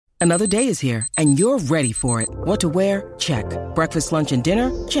Another day is here, and you're ready for it. What to wear? Check. Breakfast, lunch, and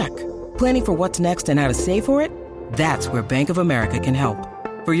dinner? Check. Planning for what's next and how to save for it? That's where Bank of America can help.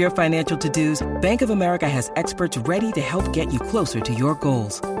 For your financial to-dos, Bank of America has experts ready to help get you closer to your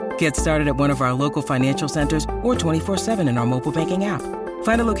goals. Get started at one of our local financial centers or 24/7 in our mobile banking app.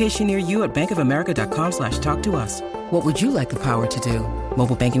 Find a location near you at bankofamerica.com/talktous. What would you like the power to do?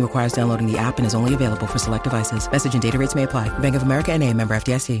 Mobile banking requires downloading the app and is only available for select devices. Message and data rates may apply. Bank of America N.A., member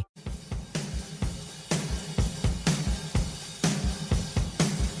FDIC.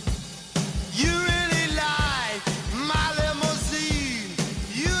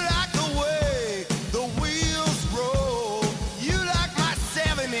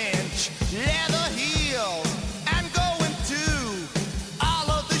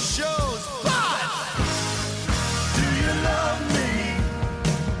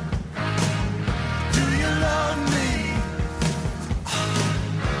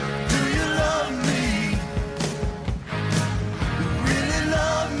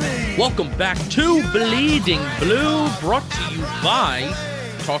 Welcome back to Bleeding Blue, brought to you by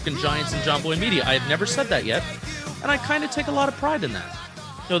Talking Giants and John Boy Media. I have never said that yet, and I kind of take a lot of pride in that.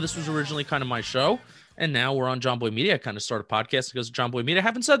 You know, this was originally kind of my show, and now we're on John Boy Media. I kind of started a podcast because of John Boy Media. I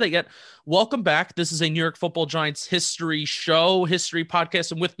haven't said that yet. Welcome back. This is a New York Football Giants history show, history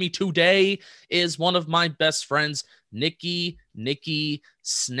podcast, and with me today is one of my best friends, Nikki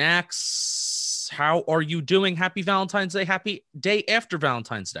Snacks. How are you doing? Happy Valentine's Day. Happy day after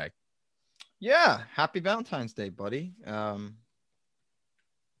Valentine's Day. Yeah, happy Valentine's Day, buddy. I'm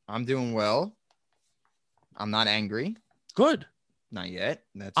doing well. I'm not angry. Good. Not yet.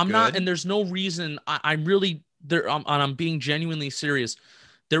 I'm good. not, and there's no reason. I'm really there. I'm being genuinely serious.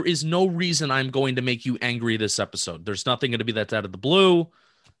 There is no reason I'm going to make you angry this episode. There's nothing going to be that's out of the blue.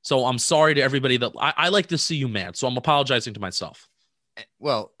 So I'm sorry to everybody that I like to see you mad. So I'm apologizing to myself.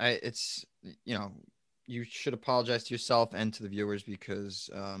 Well, you should apologize to yourself and to the viewers because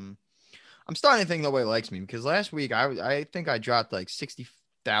I'm starting to think nobody likes me because last week I think I dropped like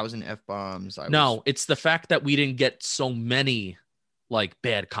 60,000 F-bombs. It's the fact that we didn't get so many like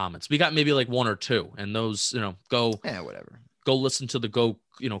bad comments. We got maybe like one or two, and those, whatever. Go listen to the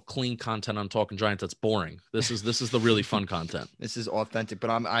clean content on Talking Giants. That's boring. This is the really fun content. This is authentic, but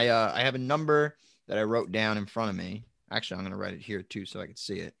I have a number that I wrote down in front of me. Actually, I'm going to write it here too so I can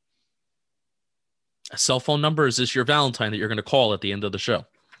see it. A cell phone number? Is this your Valentine that you're going to call at the end of the show?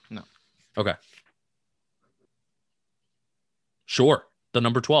 No. Okay. Sure. The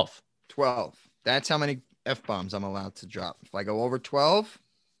number 12. 12. That's how many F-bombs I'm allowed to drop. If I go over 12,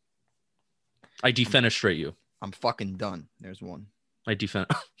 I defenestrate you. I'm fucking done. There's one. I defend.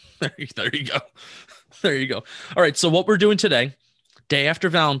 There you go. There you go. All right. So what we're doing today, day after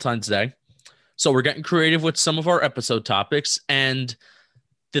Valentine's Day. So we're getting creative with some of our episode topics. And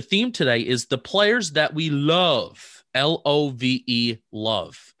the theme today is the players that we love. Love,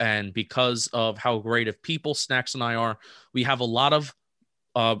 love. And because of how great of people Snacks and I are, we have a lot of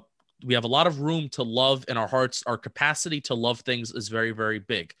room to love in our hearts. Our capacity to love things is very, very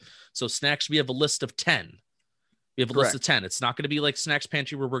big. So Snacks, we have a list of 10. We have a list of 10. It's not going to be like Snacks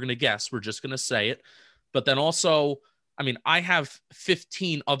Pantry where we're going to guess. We're just going to say it. But then also, I have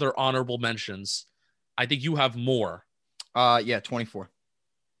 15 other honorable mentions. I think you have more. 24.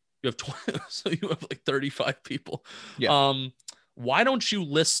 You have 20, so you have like 35 people. Yeah. Why don't you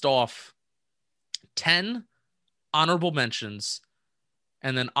list off 10 honorable mentions,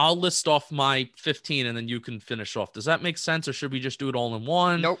 and then I'll list off my 15, and then you can finish off. Does that make sense, or should we just do it all in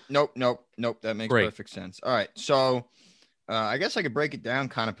one? Nope. That makes perfect sense. All right. So I guess I could break it down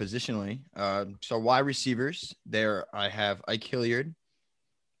kind of positionally. So wide receivers, there I have Ike Hilliard,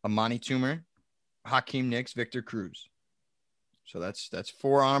 Amani Toomer, Hakeem Nicks, Victor Cruz. So that's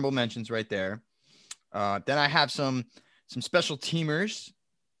 4 honorable mentions right there. Then I have some special teamers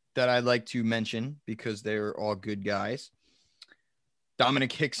that I'd like to mention because they're all good guys.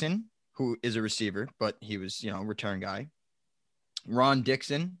 Dominic Hickson, who is a receiver, but he was, a return guy. Ron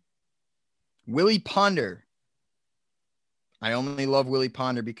Dixon, Willie Ponder. I only love Willie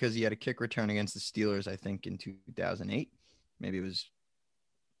Ponder because he had a kick return against the Steelers, I think, in 2008. Maybe it was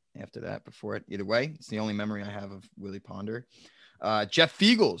after that, before it. Either way, it's the only memory I have of Willie Ponder. Jeff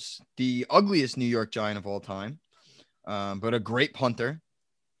Fiegels, the ugliest New York Giant of all time, but a great punter,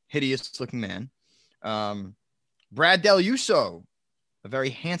 hideous-looking man. Brad Deluso, a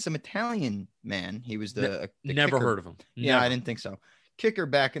very handsome Italian man. He was the never kicker. Heard of him. Yeah, Never. I didn't think so. Kicker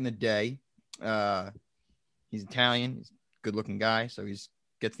back in the day. He's Italian. He's a good-looking guy, so he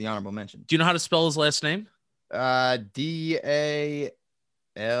gets the honorable mention. Do you know how to spell his last name?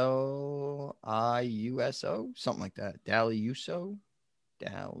 Daliuso, something like that. Daliuso.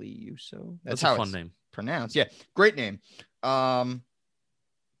 Daliuso. That's how a fun name. Pronounced. Yeah, great name. That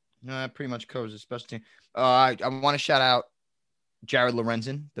pretty much covers the special team. I want to shout out Jared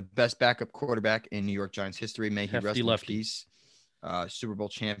Lorenzen, the best backup quarterback in New York Giants history. May he rest in peace. Super Bowl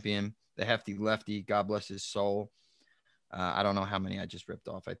champion, the hefty lefty. God bless his soul. I don't know how many I just ripped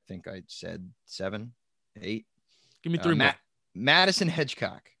off. I think I said 7, 8. Give me 3 more. Madison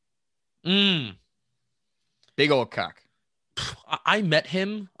Hedgecock. Big old cock. I met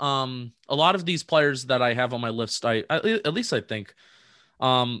him. A lot of these players that I have on my list, at least I think,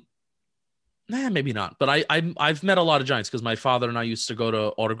 maybe not, but I've met a lot of Giants because my father and I used to go to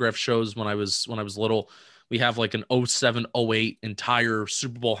autograph shows when I was little. We have like an 07, 08 entire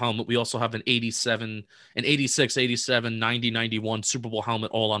Super Bowl helmet. We also have an 87, an 86, 87, 90, 91 Super Bowl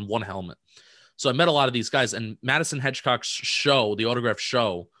helmet all on one helmet. So I met a lot of these guys, and Madison Hedgecock's show, the autograph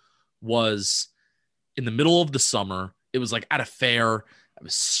show, was in the middle of the summer. It was like at a fair. I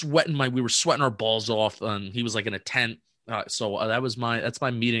was sweating we were sweating our balls off, and he was like in a tent. So that's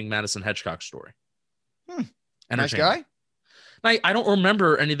my meeting Madison Hedgecock story. Nice guy. I don't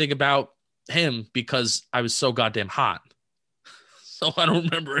remember anything about him because I was so goddamn hot. So I don't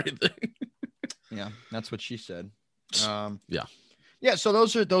remember anything. Yeah, that's what she said. Yeah. So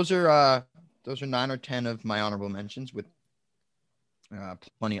those are 9 or 10 of my honorable mentions with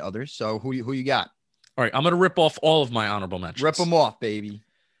plenty others. So who you got? All right, I'm gonna rip off all of my honorable mentions. Rip them off, baby.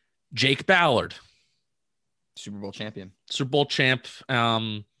 Jake Ballard, Super Bowl champion.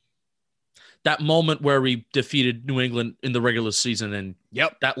 That moment where we defeated New England in the regular season, and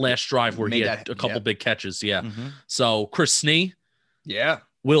that last drive where he had a couple big catches. Yeah. Mm-hmm. So Chris Snee. Yeah.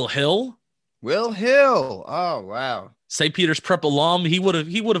 Will Hill. Oh, wow. St. Peter's Prep alum. He would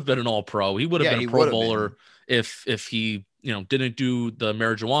have been an All-Pro. He would have been a Pro Bowler if he didn't do the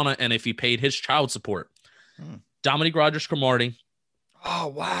marijuana and if he paid his child support. Dominique Rodgers-Cromartie. Oh,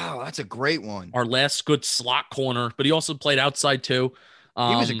 wow. That's a great one. Our last good slot corner, but he also played outside too.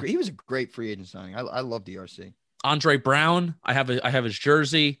 He was a great free agent signing. I love DRC. Andre Brown. I have his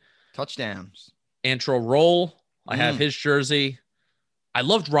jersey. Touchdowns. Antro Roll. I have his jersey. I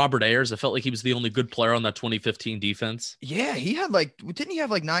loved Robert Ayers. I felt like he was the only good player on that 2015 defense. Yeah, didn't he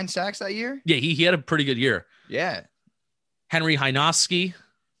have 9 sacks that year? Yeah, he had a pretty good year. Yeah. Henry Hynoski.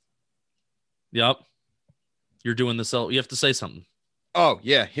 Yep. You're doing this. You have to say something. Oh,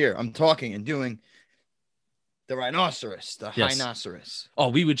 yeah. Here, I'm talking and doing the rhinoceros, Hynoceros. Oh,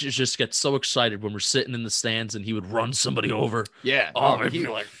 we would just get so excited when we're sitting in the stands and he would run somebody over. Yeah. Oh, he'd be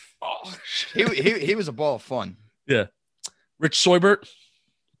like, oh. He was a ball of fun. Yeah. Rich Seubert.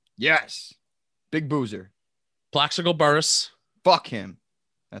 Yes. Big boozer. Plaxico Burress. Fuck him.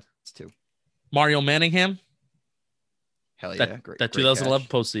 That's 2. Mario Manningham. Hell yeah. That 2011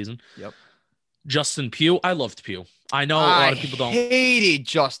 postseason. Yep. Justin Pugh. I loved Pugh. I know a lot of people don't. I hated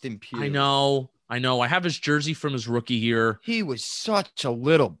Justin Pugh. I know. I have his jersey from his rookie year. He was such a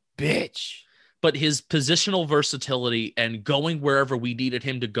little bitch. But his positional versatility and going wherever we needed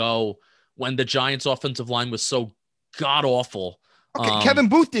him to go when the Giants' offensive line was so god awful. Okay, Kevin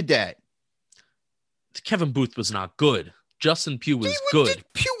Booth did that. Kevin Booth was not good. Justin Pugh was good.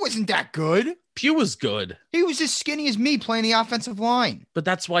 Pugh wasn't that good. Pugh was good. He was as skinny as me playing the offensive line. But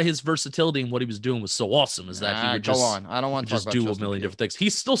that's why his versatility and what he was doing was so awesome. Is that he would just go on? I don't want to just do a million different things.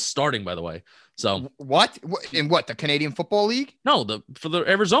 He's still starting, by the way. So what in the Canadian Football League? No, for the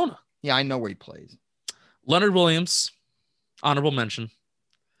Arizona. Yeah, I know where he plays. Leonard Williams, honorable mention.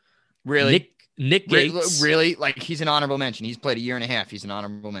 Really? Nick Gates. Really? Like, he's an honorable mention. He's played a year and a half. He's an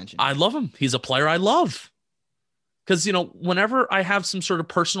honorable mention. I love him. He's a player I love. Because, whenever I have some sort of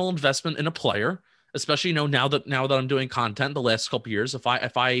personal investment in a player, especially, now that I'm doing content the last couple of years, if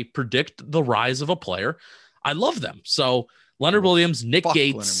I predict the rise of a player, I love them. So Leonard Williams, Nick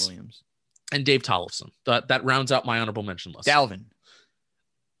Gates, and Dave Tollefson. That rounds out my honorable mention list. Dalvin.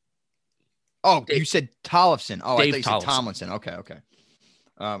 Oh, you said Tollefson. Oh, Dave I thought you said Tomlinson. Okay.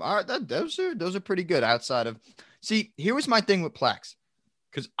 All right, those are pretty good outside of. See, here was my thing with Plax,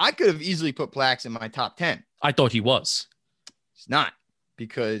 because I could have easily put Plax in my top 10. I thought he was. It's not,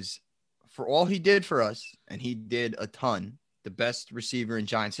 because for all he did for us, and he did a ton, the best receiver in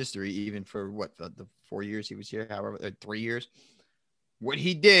Giants history, even for the 4 years he was here, however, 3 years, what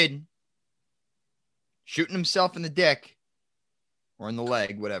he did, shooting himself in the dick or in the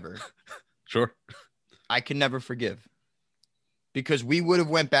leg, whatever. Sure. I can never forgive, because we would have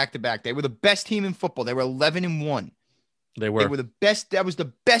went back to back. They were the best team in football. They were 11-1. They were the best. That was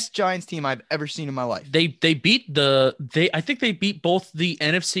the best Giants team I've ever seen in my life. I think they beat both the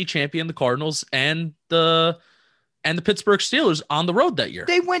NFC champion, the Cardinals, and the Pittsburgh Steelers on the road that year.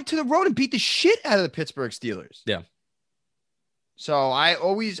 They went to the road and beat the shit out of the Pittsburgh Steelers. Yeah. So I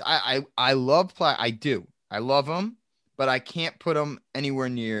always, I love play. I do. I love him, but I can't put him anywhere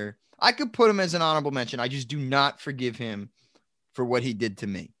near. I could put him as an honorable mention. I just do not forgive him for what he did to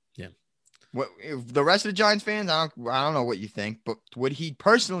me. Yeah. What if the rest of the Giants fans? I don't know what you think, but what he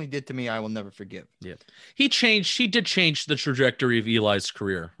personally did to me, I will never forgive. Yeah. He did change the trajectory of Eli's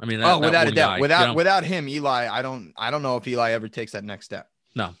career. I mean, without a doubt. Without him, Eli, I don't know if Eli ever takes that next step.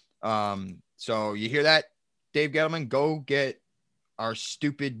 No. So you hear that, Dave Gettleman? Go get our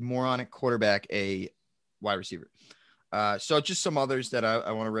stupid moronic quarterback a wide receiver. So just some others that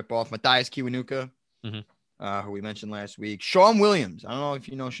I want to rip off. Matthias Kiwanuka, who we mentioned last week. Sean Williams. I don't know if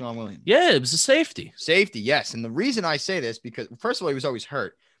you know Sean Williams. Yeah, it was a safety. Safety, yes. And the reason I say this, because first of all, he was always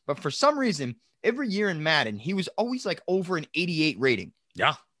hurt. But for some reason, every year in Madden, he was always like over an 88 rating.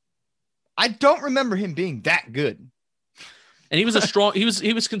 Yeah. I don't remember him being that good. And he was a strong, he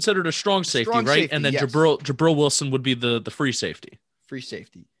was considered a strong safety, right? Safety, and then yes. Jabril Wilson would be the free safety. Free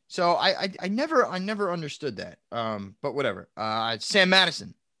safety. So I never understood that. But whatever. Sam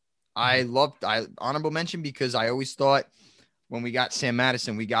Madison. I honorable mention because I always thought when we got Sam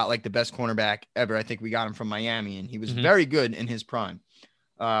Madison, we got like the best cornerback ever. I think we got him from Miami, and he was very good in his prime.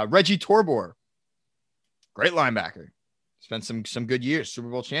 Reggie Torbor, great linebacker, spent some good years, Super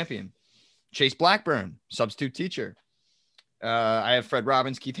Bowl champion. Chase Blackburn, substitute teacher. I have Fred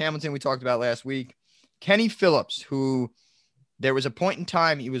Robbins, Keith Hamilton, we talked about last week. Kenny Phillips, who there was a point in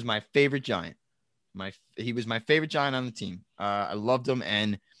time he was my favorite Giant. He was my favorite Giant on the team. I loved him,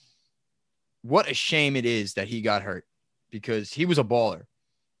 and what a shame it is that he got hurt because he was a baller.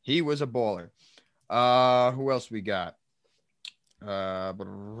 He was a baller. Who else we got?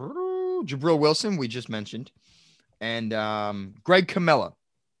 Jabril Wilson, we just mentioned. And Greg Camella,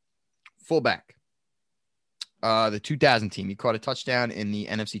 fullback. The 2000 team. He caught a touchdown in the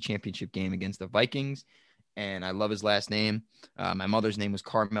NFC Championship game against the Vikings. And I love his last name. My mother's name was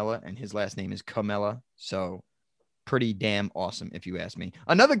Carmella, and his last name is Camella. So pretty damn awesome, if you ask me.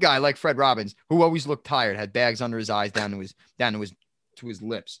 Another guy like Fred Robbins, who always looked tired, had bags under his eyes down to his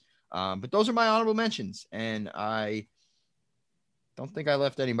lips. But those are my honorable mentions, and I don't think I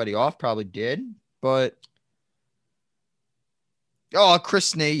left anybody off. Probably did, but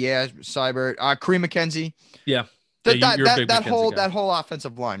Chris Snee, yeah, Seibert, Kareem McKenzie, yeah. That whole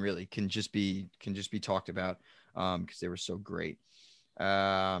offensive line really can just be talked about because they were so great.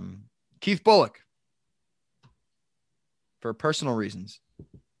 Keith Bullock, for personal reasons.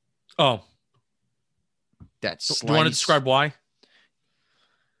 Oh, that's. Do you want to describe why?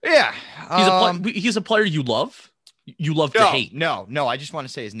 Yeah, he's a player you love. You love to hate. No. I just want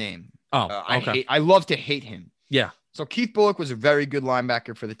to say his name. Oh, okay. I love to hate him. Yeah. So Keith Bullock was a very good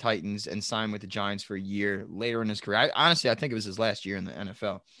linebacker for the Titans and signed with the Giants for a year later in his career. I think it was his last year in the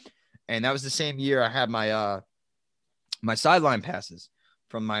NFL. And that was the same year I had my my sideline passes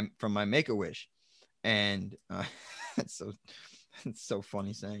from my Make-A-Wish. And it's so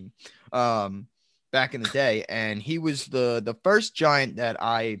funny saying back in the day. And he was the first Giant that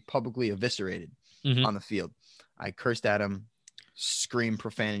I publicly eviscerated on the field. I cursed at him, screamed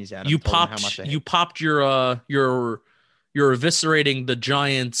profanities at him. You popped your eviscerating the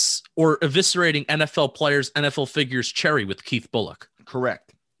Giants or eviscerating NFL players, NFL figures cherry with Keith Bullock.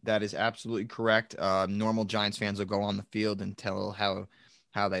 Correct. That is absolutely correct. Normal Giants fans will go on the field and tell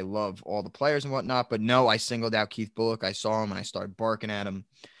how they love all the players and whatnot. But no, I singled out Keith Bullock. I saw him and I started barking at him.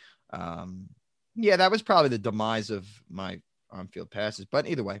 Yeah, that was probably the demise of my on-field passes. But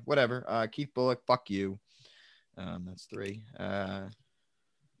either way, whatever. Keith Bullock, fuck you. That's 3.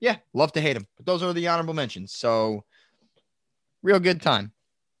 Yeah, love to hate him. But those are the honorable mentions. So real good time.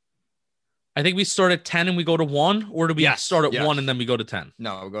 I think we start at 10 and we go to 1, or do we start at 1 and then we go to 10?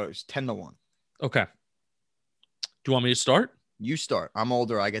 No, it's 10-1. Okay. Do you want me to start? You start. I'm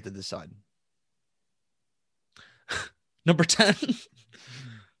older. I get to decide. Number 10,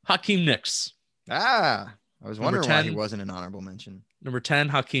 Hakeem Nicks. I was wondering why he wasn't an honorable mention. Number 10,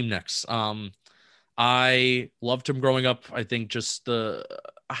 Hakeem Nicks. I loved him growing up. I think just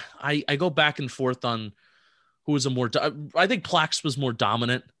I go back and forth on who was I think Plax was more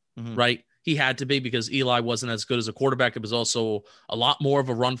dominant, right? He had to be because Eli wasn't as good as a quarterback. It was also a lot more of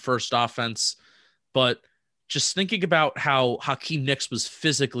a run-first offense. But just thinking about how Hakeem Nicks was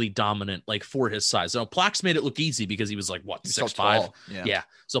physically dominant, like for his size. Now, Plax made it look easy because he was like, 6'5"? Yeah.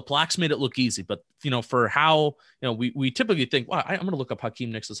 So Plax made it look easy. But, for how, we typically think, wow, I'm going to look up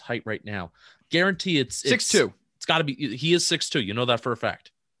Hakeem Nicks' height right now. Guarantee it's 6'2". It's got to be. He is 6'2". You know that for a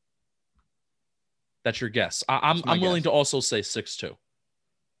fact. That's your guess. I'm willing to also say 6'2".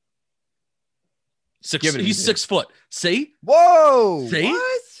 He's 6 foot. See? Whoa. See?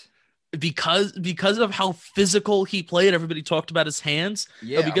 What? because of how physical he played. Everybody talked about his hands.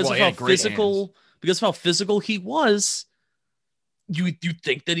 Yeah, because of how physical he was. You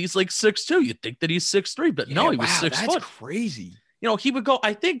think that he's like 6'2", you think that he's 6'3", but no, he was 6 foot. That's crazy. He would go.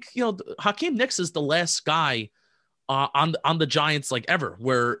 I think Hakeem Nicks is the last guy on the Giants like ever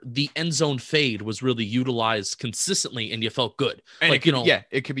where the end zone fade was really utilized consistently and you felt good. And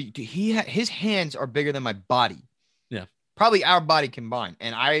it could be his hands are bigger than my body. Yeah. Probably our body combined.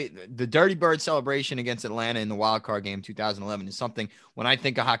 And the Dirty Bird celebration against Atlanta in the wild card game 2011 is something when I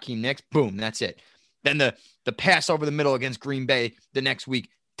think of Hakeem Nicks, boom, that's it. Then the pass over the middle against Green Bay the next week,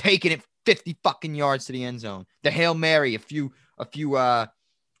 taking it 50 fucking yards to the end zone. The Hail Mary, a few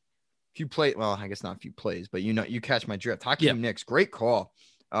plays. Well, I guess not a few plays, but you catch my drift. Hakeem Nicks, great call.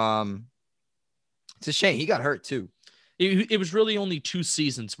 It's a shame he got hurt too. It was really only 2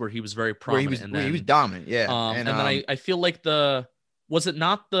 seasons where he was very prominent. He was dominant. Yeah. And then I feel like was it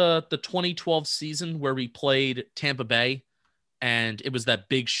not the 2012 season where we played Tampa Bay and it was that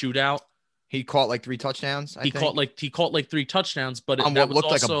big shootout? He caught like 3 touchdowns. He caught like 3 touchdowns, but that looked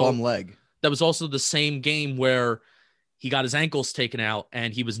like a bum leg. That was also the same game where he got his ankles taken out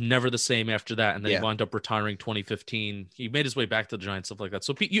and he was never the same after that. And then he wound up retiring 2015. He made his way back to the Giants, stuff like that.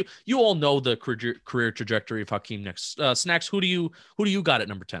 So you all know the career trajectory of Hakeem Nicks. Snacks, who do you got at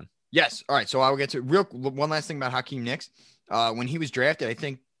number 10? Yes. All right. So I will get to one last thing about Hakeem Nicks. When he was drafted, I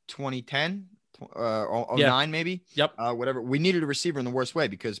think 2010. 09 maybe. Yep. Whatever. We needed a receiver in the worst way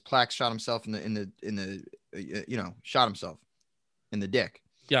because Plax shot himself shot himself in the dick.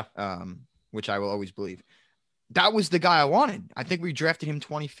 Yeah. Which I will always believe. That was the guy I wanted. I think we drafted him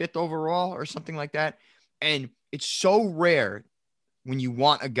 25th overall or something like that. And it's so rare when you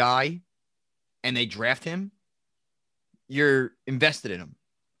want a guy and they draft him, you're invested in him.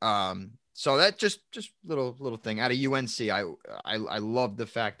 So that just little thing out of UNC. I love the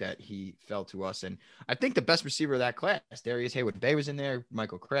fact that he fell to us. And I think the best receiver of that class, Darius Hayward-Bay was in there,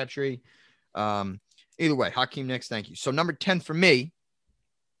 Michael Crabtree. Either way, Hakeem Nicks, thank you. So number 10 for me,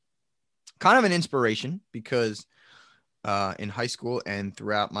 kind of an inspiration because in high school and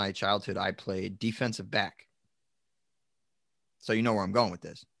throughout my childhood, I played defensive back. So you know where I'm going with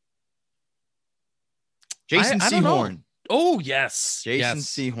this. Jason Sehorn. Oh, yes. Jason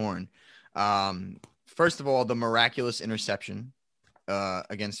Sehorn. First of all, the miraculous interception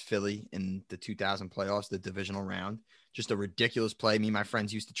against Philly in the 2000 playoffs, the divisional round. Just a ridiculous play. Me and my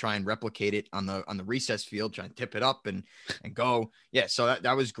friends used to try and replicate it on the recess field, trying to tip it up and go. Yeah, so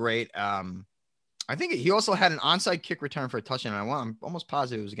that was great. I think he also had an onside kick return for a touchdown. I'm almost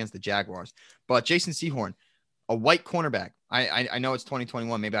positive it was against the Jaguars. But Jason Sehorn, a white cornerback. I know it's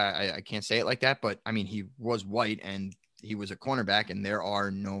 2021. Maybe I can't say it like that, but I mean, he was white and he was a cornerback, and there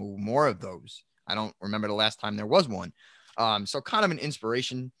are no more of those. I don't remember the last time there was one. So kind of an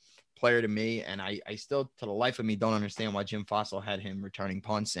inspiration player to me. And I still, to the life of me, don't understand why Jim Fossil had him returning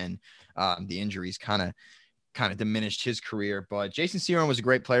punts, and the injuries kind of diminished his career. But Jason Sehorn was a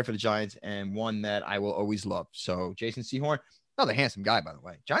great player for the Giants and one that I will always love. So Jason Sehorn, another handsome guy, by the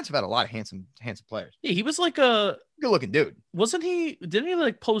way. Giants have had a lot of handsome players. Yeah, he was like a good looking dude. Wasn't he? Didn't he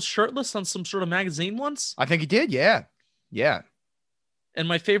like pose shirtless on some sort of magazine once? I think he did. Yeah. Yeah. And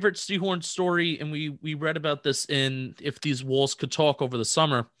my favorite Sehorn story, and we read about this in If These Walls Could Talk over the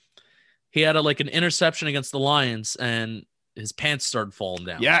summer. He had an interception against the Lions, and his pants started falling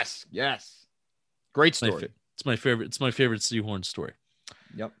down. Yes. Great story. It's my favorite. It's my favorite Sehorn story.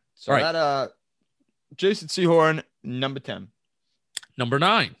 Yep. So that Jason Sehorn, number 10. Number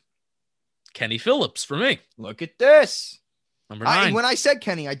 9, Kenny Phillips for me. Look at this. Number 9. When I said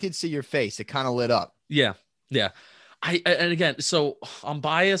Kenny, I did see your face. It kind of lit up. Yeah. And again, so I'm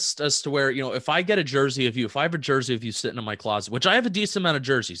biased as to where, if I get a jersey of you, if I have a jersey of you sitting in my closet, which I have a decent amount of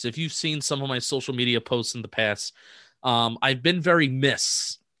jerseys. If you've seen some of my social media posts in the past, I've been very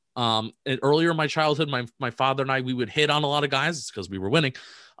earlier in my childhood, my father and we would hit on a lot of guys. It's because we were winning.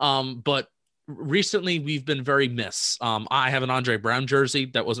 But recently we've been very I have an Andre Brown jersey.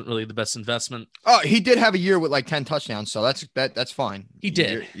 That wasn't really the best investment. Oh, he did have a year with like 10 touchdowns. So that's fine. He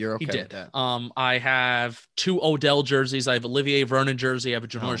did. You're okay. He did. With that. I have 2 Odell jerseys. I have Olivier Vernon jersey. I have a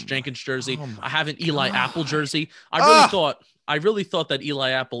Janoris Jenkins jersey. I have an Eli Apple jersey. I really thought that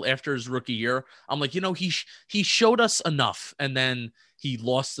Eli Apple, after his rookie year, I'm like, he showed us enough. And then he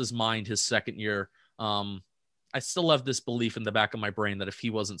lost his mind his second year. I still have this belief in the back of my brain that if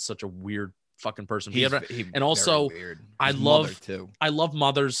he wasn't such a weird fucking person, and also I love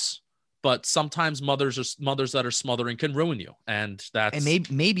mothers, but sometimes mothers that are smothering can ruin you, and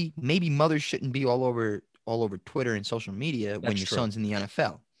maybe mothers shouldn't be all over Twitter and social media when your son's in the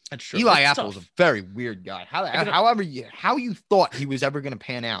NFL. That's true. Eli Apple's a very weird guy. How you thought he was ever going to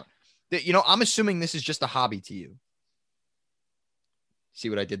pan out I'm assuming this is just a hobby to you. See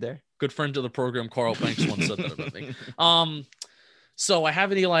what I did there? Good friend of the program, Carl Banks, once said that about me. So I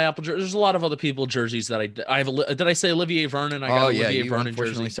have an Eli Apple jersey. There's a lot of other people jerseys that I have. Did I say Olivier Vernon? I got Olivier Vernon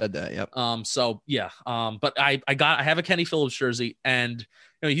unfortunately jersey. Said that. Yep. So yeah. But I have a Kenny Phillips jersey, and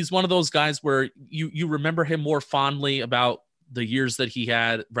he's one of those guys where you remember him more fondly about the years that he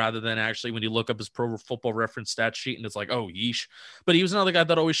had rather than actually when you look up his Pro Football Reference stat sheet and it's like, oh, yeesh. But he was another guy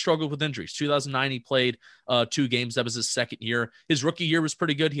that always struggled with injuries. 2009, he played 2 games. That was his second year. His rookie year was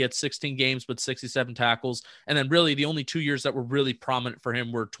pretty good. He had 16 games, but 67 tackles. And then really the only 2 years that were really prominent for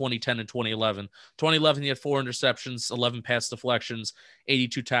him were 2010 and 2011. 2011, he had 4 interceptions, 11 pass deflections,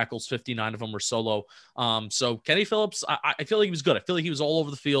 82 tackles, 59 of them were solo. So Kenny Phillips, I feel like he was good. I feel like he was all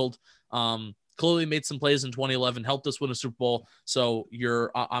over the field. Clearly made some plays in 2011, helped us win a Super Bowl. So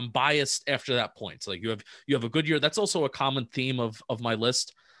I'm biased after that point. It's like you have a good year. That's also a common theme of my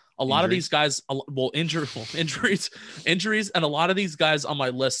list. A lot of these guys, injuries, and a lot of these guys on my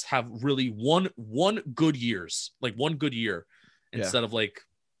list have really one good year instead of like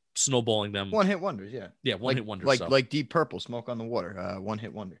snowballing them. One hit wonders, yeah. Yeah, hit wonders. Like Deep Purple, Smoke on the Water, one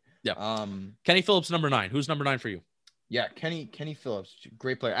hit wonder. Yeah. Kenny Phillips, number 9. Who's number 9 for you? Yeah, Kenny Phillips,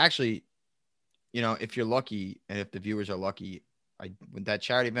 great player. Actually, if you're lucky and if the viewers are lucky, with that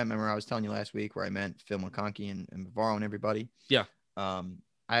charity event, remember I was telling you last week where I met Phil McConkey and Navarro and everybody? Yeah. I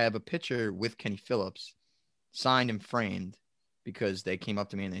have a picture with Kenny Phillips signed and framed because they came up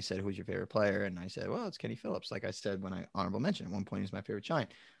to me and they said, who's your favorite player? And I said, well, it's Kenny Phillips. Like I said, when I honorable mention, at one point, he's my favorite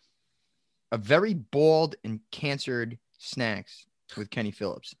Giant. A very bald and cancered Snacks with Kenny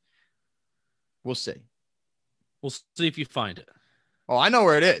Phillips. We'll see. We'll see if you find it. Oh, I know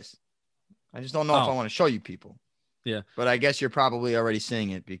where it is. I just don't know if I want to show you people. Yeah. But I guess you're probably already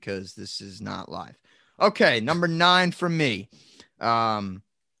seeing it because this is not live. Okay, number 9 for me. Back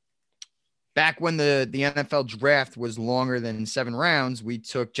when the NFL draft was longer than 7 rounds, we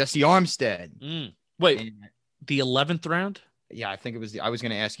took Jesse Armstead. Wait, the 11th round? Yeah, I think it was I was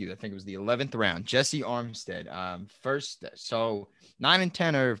going to ask you. I think it was the 11th round. Jesse Armstead. First, so 9 and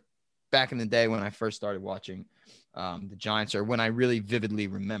 10 are back in the day when I first started watching the Giants, or when I really vividly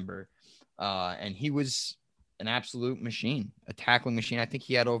remember. And he was an absolute machine, a tackling machine. I think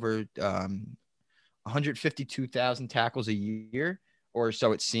he had over 152,000 tackles a year, or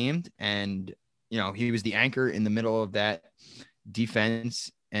so it seemed. And, he was the anchor in the middle of that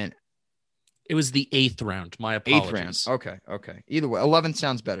defense. And it was the 8th round. My apologies. 8th round. Okay. Either way, 11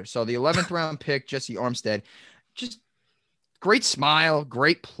 sounds better. So the 11th round pick, Jesse Armstead, just great smile,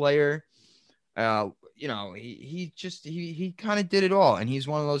 great player. He kind of did it all. And he's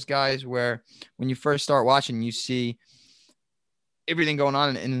one of those guys where when you first start watching, you see everything going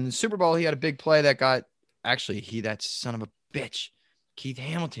on. And in the Super Bowl, he had a big play that got that son of a bitch, Keith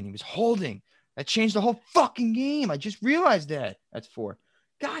Hamilton, he was holding. That changed the whole fucking game. I just realized that. That's 4.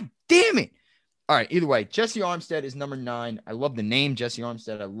 God damn it. All right. Either way, Jesse Armstead is number 9. I love the name Jesse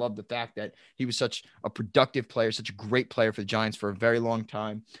Armstead. I love the fact that he was such a productive player, such a great player for the Giants for a very long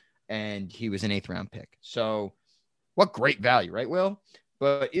time. And he was an 8th round pick. So what great value, right, Will?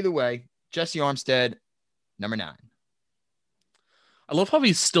 But either way, Jesse Armstead, number 9. I love how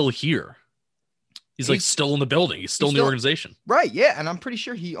he's still here. He's like still in the building. He's still in the organization. Right, yeah. And I'm pretty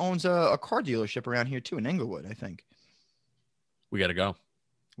sure he owns a car dealership around here too, in Englewood, I think. We got to go.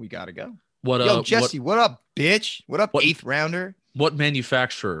 Yo, Jesse, what up, bitch? What up, 8th rounder? What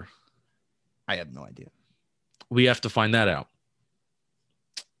manufacturer? I have no idea. We have to find that out.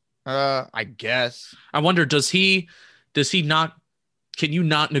 I guess. I wonder, does he not, can you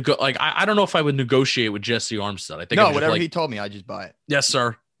not negotiate? Like, I don't know if I would negotiate with Jesse Armstead. I think whatever he told me, I just buy it. Yes,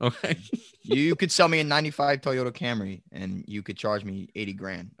 sir. Okay. You could sell me a 95 Toyota Camry and you could charge me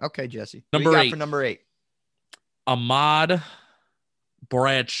 $80,000. Okay, Jesse. Number 8. For number 8. Ahmad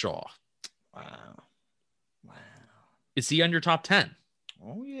Bradshaw. Wow. Is he on your top 10?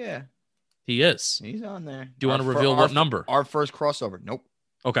 Oh, yeah. He is. He's on there. Do you want to reveal what number? Our first crossover. Nope.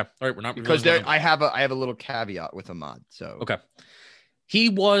 Okay. All right. We're not because I have a little caveat with Ahmad. So okay. He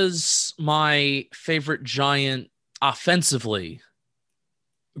was my favorite Giant offensively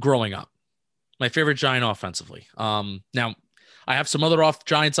growing up. My favorite Giant offensively. Now I have some other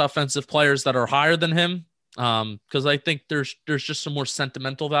Giants offensive players that are higher than him. Because I think there's just some more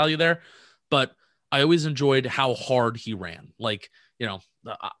sentimental value there. But I always enjoyed how hard he ran. Like,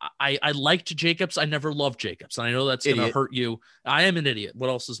 I liked Jacobs. I never loved Jacobs. And I know that's going to hurt you. I am an idiot. What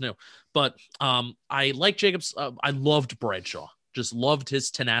else is new? But I like Jacobs. I loved Bradshaw. Just loved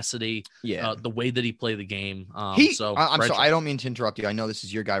his tenacity. Yeah. The way that he played the game. I'm sorry. I don't mean to interrupt you. I know this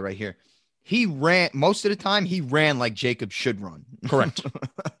is your guy right here. he ran most of the time. He ran like Jacob should run. Correct.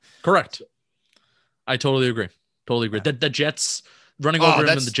 Correct. I totally agree. Totally agree. The Jets running over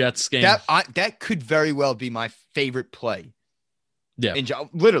him in the Jets game. That could very well be my favorite play. Yeah.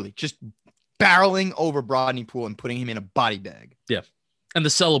 Literally just barreling over Brodney Poole and putting him in a body bag. Yeah. And the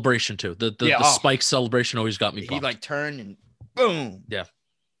celebration too. The spike celebration always got me pumped. He like turned and boom. Yeah.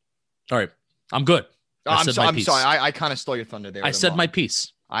 All right. I'm good. I'm sorry. I kind of stole your thunder there. I said my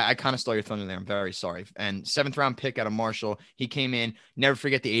piece. I kind of stole your thunder there. I'm very sorry. And 7th round pick out of Marshall. He came in. Never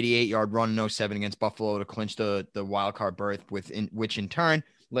forget the 88-yard run in 07 against Buffalo to clinch the wild card berth, which in turn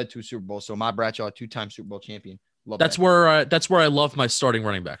led to a Super Bowl. So my Bradshaw, 2-time Super Bowl champion. That's where I love my starting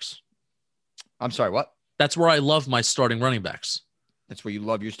running backs. I'm sorry, what? That's where I love my starting running backs. That's where you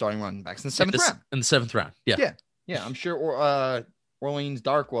love your starting running backs in the 7th round. In the 7th round, yeah. Yeah. I'm sure Orleans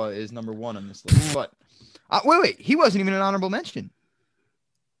Darkwa is number 1 on this list. But wait, he wasn't even an honorable mention.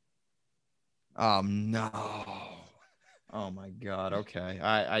 No. Oh my God. Okay.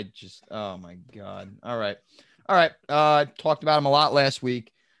 Oh my God. All right. Talked about him a lot last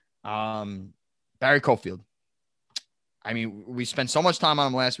week. Barry Cofield. I mean, we spent so much time on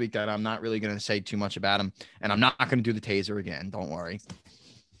him last week that I'm not really going to say too much about him, and I'm not going to do the taser again. Don't worry.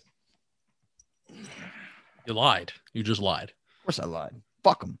 You lied. You just lied. Of course I lied.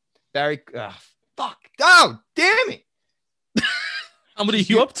 Fuck him. Barry. Fuck. Oh, damn it. How many are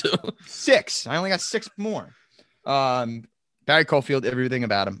you up to? 6. I only got 6 more. Barry Cofield, everything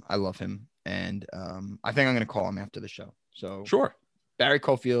about him. I love him. And I think I'm going to call him after the show. So sure. Barry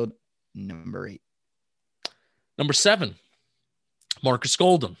Cofield, number 8. Number 7, Marcus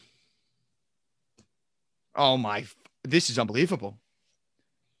Golden. Oh my, this is unbelievable.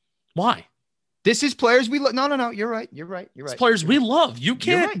 Why? This is players we love. No. You're right. It's players we love. You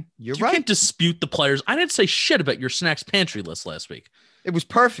can't dispute the players. I didn't say shit about your snacks pantry list last week. It was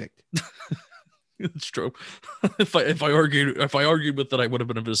perfect. It's true. If I argued with it, I would have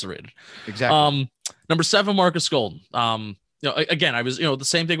been eviscerated. Exactly. Number 7, Marcus Golden. Again, I was, the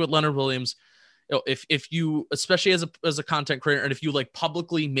same thing with Leonard Williams. If you, especially as a content creator, and if you like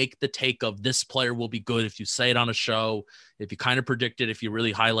publicly make the take of this player will be good, if you say it on a show, if you kind of predict it, if you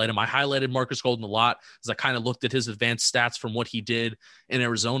really highlight him, I highlighted Marcus Golden a lot as I kind of looked at his advanced stats from what he did in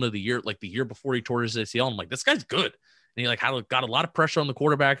Arizona the year before he tore his ACL. I'm like, this guy's good. And he got a lot of pressure on the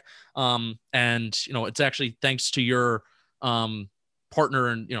quarterback. And it's actually thanks to your partner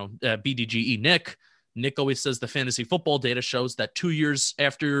and, BDGE Nick always says the fantasy football data shows that 2 years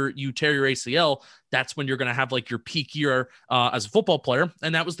after you tear your ACL, that's when you're going to have like your peak year as a football player.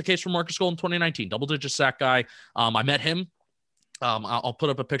 And that was the case for Marcus Golden in 2019, double-digit sack guy. I met him. I'll put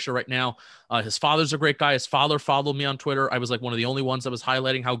up a picture right now. His father's a great guy. His father followed me on Twitter. I was like one of the only ones that was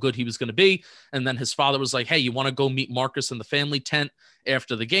highlighting how good he was going to be. And then his father was like, hey, you want to go meet Marcus in the family tent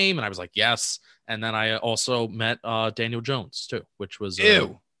after the game? And I was like, yes. And then I also met Daniel Jones too, which was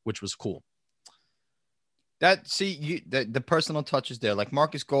cool. The personal touches there, like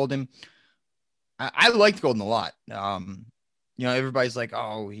Marcus Golden. I liked Golden a lot. Everybody's like,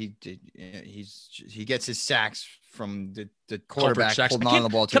 oh, he gets his sacks from the quarterback holding on the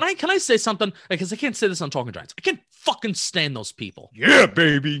ball. Can I say something? Because I can't say this on Talking Giants. I can't fucking stand those people. Yeah,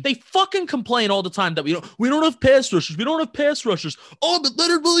 baby. They fucking complain all the time that we don't have pass rushers. We don't have pass rushers. Oh, but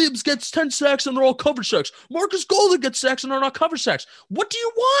Leonard Williams gets 10 sacks and they're all cover sacks. Marcus Golden gets sacks and they're not cover sacks. What do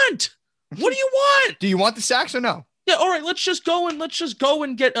you want? What do you want? Do you want the sacks or no? Yeah, all right. Let's just go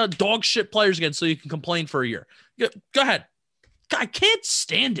and get dog shit players again, so you can complain for a year. Go ahead. I can't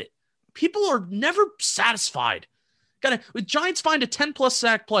stand it. People are never satisfied. Giants find a 10+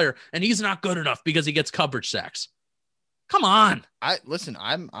 sack player, and he's not good enough because he gets coverage sacks. Come on.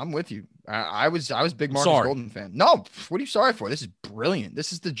 I'm with you. I was a big Marcus Golden fan. No, what are you sorry for? This is brilliant.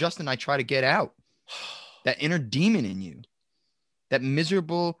 This is the Justin I try to get out. That inner demon in you. That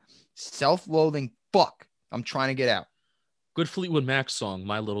miserable, self-loathing fuck I'm trying to get out. Good Fleetwood Mac song,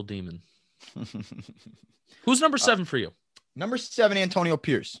 My Little Demon. Who's number 7 for you? Number 7, Antonio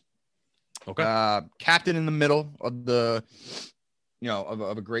Pierce. Okay. Captain in the middle of the,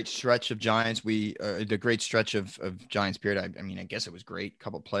 of a great stretch of Giants. The great stretch of Giants period. I mean, I guess it was great.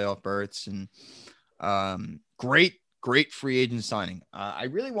 Couple playoff berths and great free agent signing. I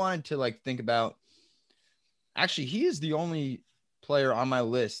really wanted to think about. Actually, he is the only player on my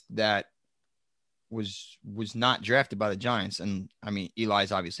list that was not drafted by the Giants. And I mean,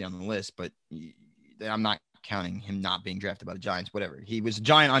 Eli's obviously on the list, but I'm not counting him not being drafted by the Giants, whatever. He was a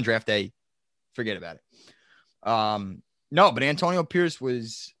Giant on draft day. Forget about it. No, but Antonio Pierce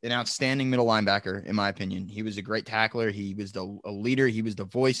was an outstanding middle linebacker, in my opinion. He was a great tackler. He was a leader. He was the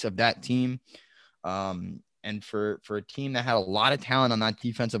voice of that team. And for a team that had a lot of talent on that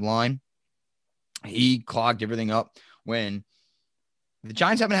defensive line, He clogged everything up when the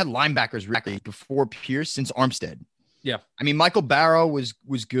Giants haven't had linebackers really before Pierce since Armstead. Yeah. I mean, Michael Barrow was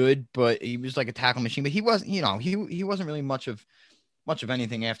good, but he was like a tackle machine, but he wasn't, he wasn't really much of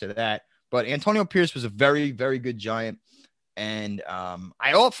anything after that. But Antonio Pierce was a very, very good Giant. And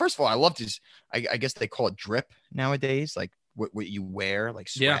first of all, I loved his, I guess they call it drip nowadays, like what you wear, like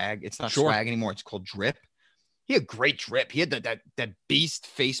swag. Yeah, it's not swag anymore. It's called drip. He had great drip. He had that beast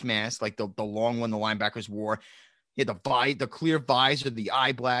face mask, like the long one the linebackers wore. He had the clear visor, the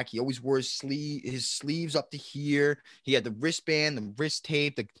eye black. He always wore his sleeves up to here. He had the wristband, the wrist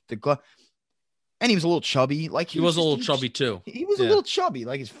tape, the glove. And he was a little chubby. Like he was a little chubby too. He was a little chubby.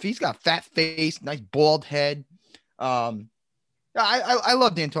 Like he's got fat face, nice bald head. I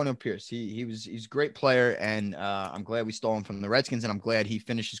loved Antonio Pierce. He's a great player, and I'm glad we stole him from the Redskins, and I'm glad he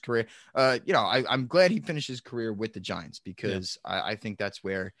finished his career. I'm glad he finished his career with the Giants because I think that's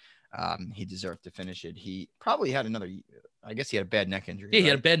where he deserved to finish it. He probably had another. I guess he had a bad neck injury. Yeah, right? He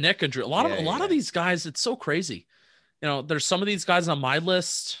had a bad neck injury. A lot of these guys, it's so crazy. There's some of these guys on my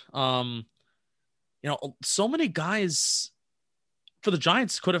list. So many guys for the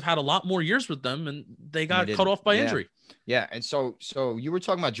Giants could have had a lot more years with them, and they got cut off by injury. Yeah, and so you were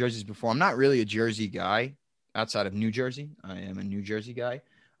talking about jerseys before. I'm not really a jersey guy outside of New Jersey. I am a New Jersey guy,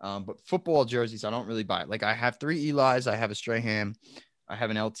 but football jerseys I don't really buy. Like I have 3 Eli's, I have a Strahan, I have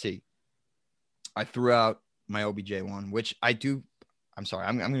an LT. I threw out my OBJ one, which I do. I'm sorry,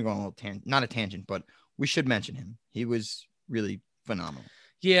 I'm going to go on a little not a tangent, but we should mention him. He was really phenomenal.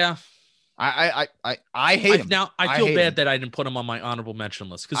 Yeah. I hate him. Now I feel bad that I didn't put him on my honorable mention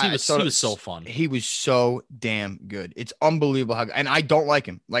list because he was so fun. He was so damn good. It's unbelievable and I don't like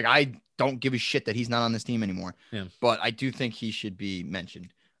him. Like I don't give a shit that he's not on this team anymore. Yeah. But I do think he should be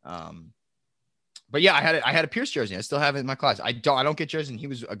mentioned. But yeah, I had a Pierce jersey. I still have it in my class. I don't get jerseys, and he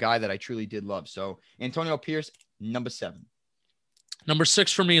was a guy that I truly did love. So Antonio Pierce, number 7. Number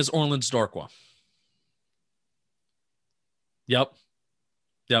 6 for me is Orleans Darkwa. Yep.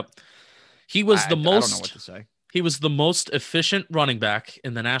 He was I don't know what to say. He was the most efficient running back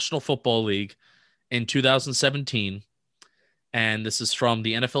in the National Football League in 2017. And this is from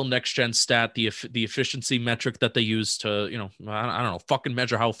the NFL Next Gen stat, the efficiency metric that they use to, I don't know, fucking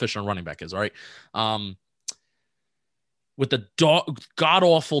measure how efficient a running back is. All right. With the god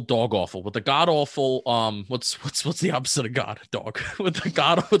awful, what's the opposite of God? Dog. with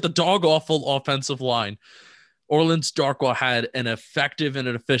the dog awful offensive line. Orleans Darkwa had an effective and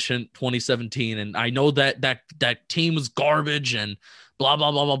an efficient 2017. And I know that team was garbage and blah,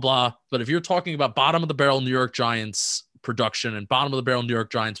 blah, blah, blah, blah. But if you're talking about bottom of the barrel New York Giants production and bottom of the barrel New York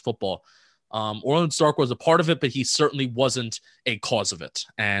Giants football, Orleans Darkwa was a part of it, but he certainly wasn't a cause of it.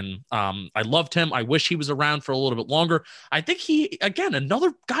 And I loved him. I wish he was around for a little bit longer. I think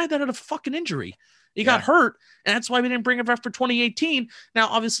another guy that had a fucking injury. He got hurt, and that's why we didn't bring him back for 2018. Now,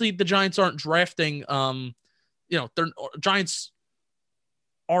 obviously, the Giants aren't drafting Giants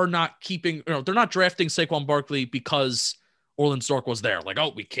are not keeping, they're not drafting Saquon Barkley because Orleans Darkwa was there. Like,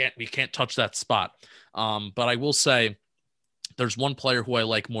 we can't touch that spot. But I will say there's one player who I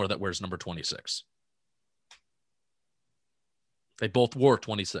like more that wears number 26. They both wore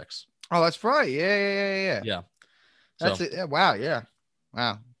 26. Oh, that's right. Yeah. Yeah. That's it. Yeah, wow. Yeah.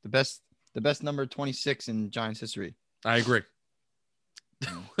 Wow. The best number 26 in Giants history. I agree.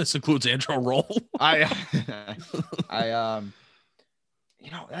 This includes Andrew Roll. That's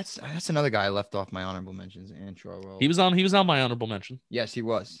another guy I left off my honorable mentions. Andrew Roll. He was on my honorable mention. Yes, he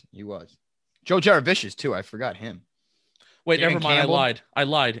was. Joe Jaravicious too. I forgot him. Wait, never mind. Campbell? I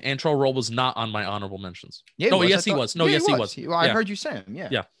lied. Andrew Roll was not on my honorable mentions. Yeah, he was. No, yes, he was. I heard you say him. Yeah.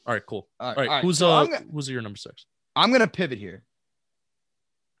 Yeah. All right. Cool. All right. Who's your number 6? I'm gonna pivot here.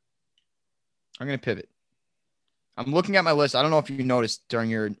 I'm looking at my list. I don't know if you noticed during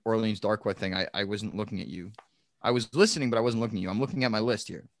your Orleans Darkwa thing, I wasn't looking at you. I was listening, but I wasn't looking at you. I'm looking at my list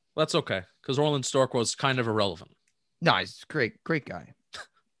here. Well, that's okay, because Orleans Darkwa was kind of irrelevant. No, he's great guy.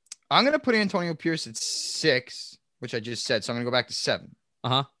 I'm going to put Antonio Pierce at 6, which I just said, so I'm going to go back to 7.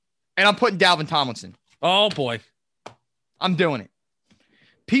 Uh-huh. And I'm putting Dalvin Tomlinson. Oh, boy. I'm doing it.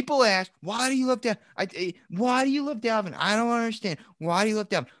 People ask, why do you love Dalvin? Why do you love Dalvin? I don't understand. Why do you love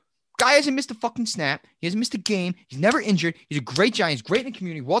Dalvin? Guy hasn't missed a fucking snap. He hasn't missed a game. He's never injured. He's a great Giant. He's great in the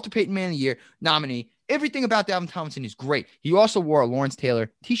community. Walter Payton Man of the Year nominee. Everything about Dalvin Tomlinson is great. He also wore a Lawrence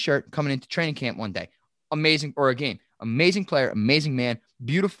Taylor t-shirt coming into training camp one day. Amazing player, amazing man,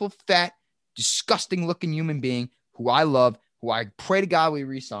 beautiful, fat, disgusting looking human being who I love, who I pray to God we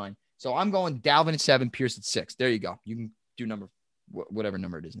re-sign. So I'm going Dalvin at 7, Pierce at 6. There you go. You can do whatever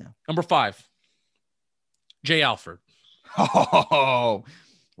number it is now. Number 5, Jay Alford. Oh,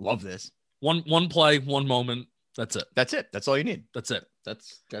 love this. One play, one moment. That's it. That's it. That's all you need. That's it.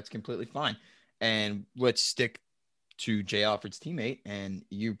 That's completely fine. And let's stick to Jay Alfred's teammate. And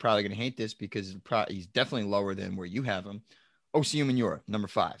you're probably going to hate this because he's definitely lower than where you have him. Osi Umenyiora, number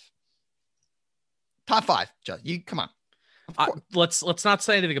 5. Top 5. Just you come on. Let's not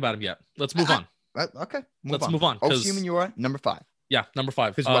say anything about him yet. Let's move on. Okay. Let's move on. Osi Umenyiora, number 5. Yeah, number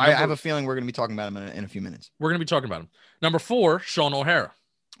 5. Because I have a feeling we're going to be talking about him in a few minutes. We're going to be talking about him. Number 4, Sean O'Hara.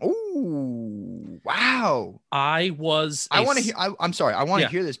 Oh, wow. I'm sorry. I want to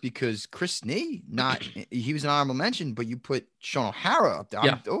hear this because Chris Snee, he was an honorable mention, but you put Sean O'Hara up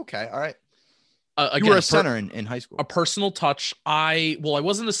there. Okay. All right. Again, you were a center in high school. A personal touch. I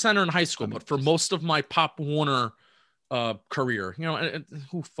wasn't a center in high school, but for most of my Pop Warner career,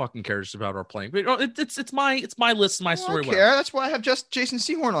 who fucking cares about our playing? But it's my list, my story. I care. That's why I have just Jason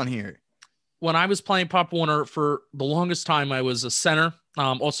Sehorn on here. When I was playing Pop Warner for the longest time, I was a center,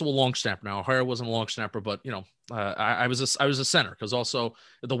 also a long snapper. Now O'Hara wasn't a long snapper, but I was a center because also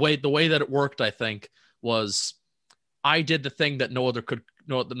the way that it worked, I think, was I did the thing that no other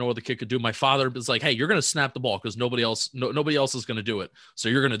kid could do. My father was like, "Hey, you're going to snap the ball because nobody else is going to do it. So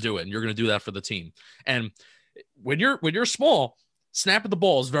you're going to do it, and you're going to do that for the team." And when you're small, snapping the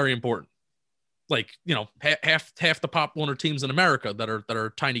ball is very important. Like, half the Pop Warner teams in America that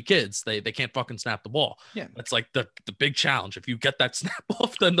are tiny kids, they can't fucking snap the ball. Yeah, that's like the big challenge. If you get that snap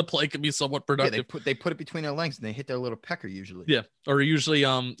off, then the play can be somewhat productive. Yeah, they put it between their legs and they hit their little pecker usually. Yeah, or usually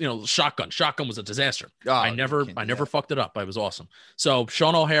shotgun. Shotgun was a disaster. Oh, I never fucked it up. I was awesome. So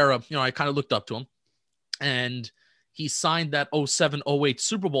Sean O'Hara, I kind of looked up to him, and he signed that 07-08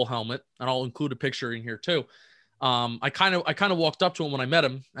 Super Bowl helmet, and I'll include a picture in here too. I kind of walked up to him when I met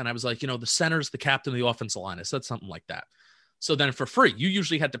him, and I was like, the center's the captain of the offensive line. I said something like that. So then for free, you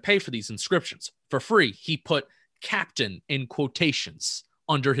usually had to pay for these inscriptions. For free, he put captain in quotations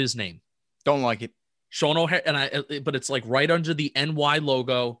under his name. Don't like it. Sean O'Hara, but it's like right under the NY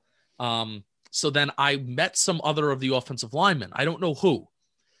logo. So then I met some other of the offensive linemen. I don't know who,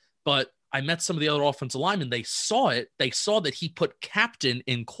 but I met some of the other offensive linemen. They saw it. They saw that he put captain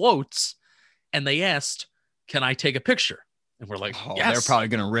in quotes, and they asked, "Can I take a picture?" And we're like, yes. They're probably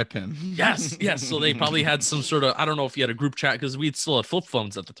going to rip him. Yes. So they probably had some sort of, I don't know if he had a group chat because we'd still had flip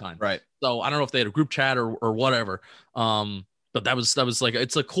phones at the time. Right. So I don't know if they had a group chat or whatever. But that was like,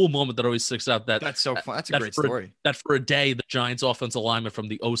 it's a cool moment that always sticks out. That's so fun. That's a great story. That for a day, the Giants offensive lineman from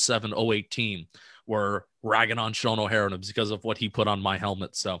the 07-08 team were ragging on Sean O'Hara because of what he put on my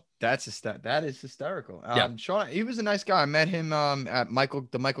helmet. So that is hysterical. Sean, he was a nice guy. I met him at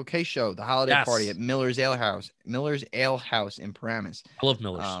the Michael K show, the holiday party at Miller's Ale House in Paramus. I love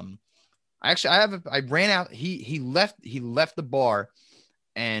Miller's. I ran out. He left the bar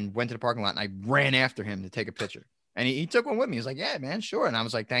and went to the parking lot, and I ran after him to take a picture. And he took one with me. He was like, "Yeah, man, sure." And I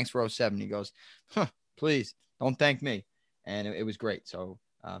was like, "Thanks for 07." He goes, "Please don't thank me." And it was great. So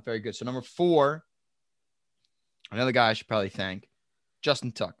very good. So number 4, another guy I should probably thank,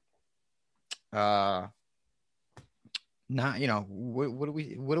 Justin Tuck. What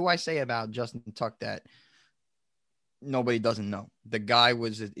do I say about Justin Tuck that nobody doesn't know? The guy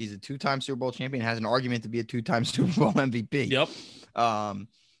he's a 2-time Super Bowl champion, has an argument to be a 2-time Super Bowl MVP. Yep.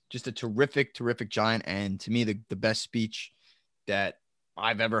 Just a terrific Giant. And to me, the best speech that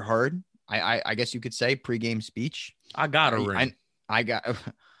I've ever heard, I guess you could say pregame speech. I got a ring. I got,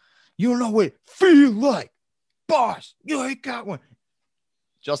 you don't know what it feel like, boss. You ain't got one.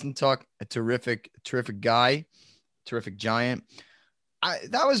 Justin Tuck, a terrific guy, terrific Giant.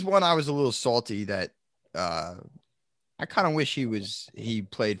 That was one I was a little salty that I kind of wish he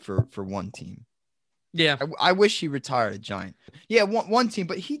played for one team. Yeah, I wish he retired a Giant. Yeah, one team,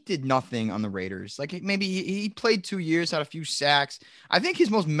 but he did nothing on the Raiders. Like maybe he played 2 years, had a few sacks. I think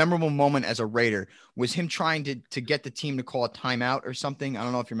his most memorable moment as a Raider was him trying to get the team to call a timeout or something. I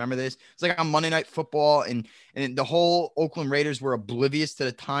don't know if you remember this. It's like on Monday Night Football, and the whole Oakland Raiders were oblivious to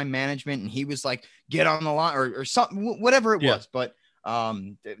the time management, and he was like, "Get on the line" or something, whatever it was. But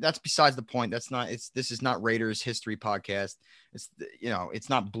that's besides the point. This is not Raiders history podcast. It's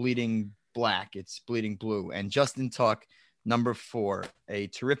not bleeding black, it's bleeding blue. And Justin Tuck, number 4, a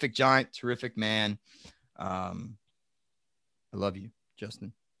terrific Giant, terrific man. I love you,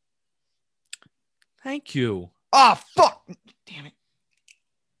 Justin. Thank you. Oh, fuck. Damn it.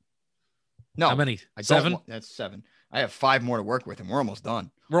 No. How many? 7? That's 7. I have 5 more to work with, and we're almost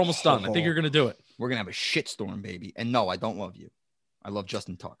done. We're almost done. I think you're going to do it. We're going to have a shitstorm, baby. And no, I don't love you. I love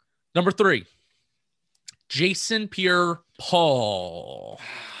Justin Tuck. Number 3, Jason Pierre-Paul.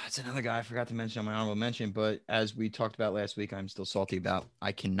 That's another guy I forgot to mention on my honorable mention, but as we talked about last week, I'm still salty about.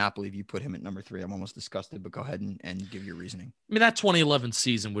 I cannot believe you put him at number 3. I'm almost disgusted, but go ahead and give your reasoning. I mean, that 2011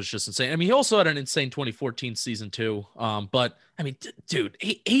 season was just insane. I mean, he also had an insane 2014 season too. But I mean, dude,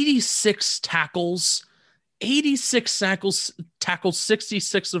 86 tackles, 86 tackles,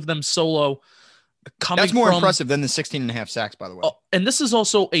 66 of them solo. That's more impressive than the 16 and a half sacks, by the way. And this is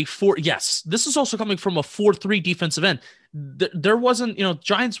also this is also coming from a 4-3 defensive end. There wasn't,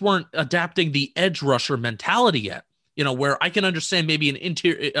 Giants weren't adapting the edge rusher mentality yet, where I can understand maybe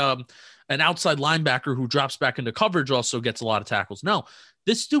an outside linebacker who drops back into coverage also gets a lot of tackles. No,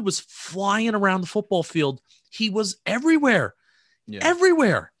 this dude was flying around the football field. He was everywhere.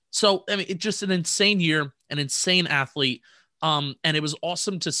 So, I mean, it's just an insane year, an insane athlete. And it was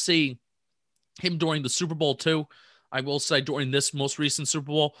awesome to see him during the Super Bowl too. I will say during this most recent Super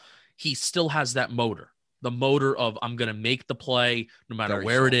Bowl, he still has that motor, the motor of I'm going to make the play no matter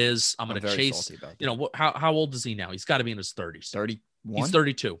where it is. I'm going to chase. How old is he now? He's got to be in his 30s. 31. He's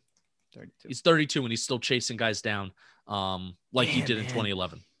 32. He's 32 and he's still chasing guys down he did in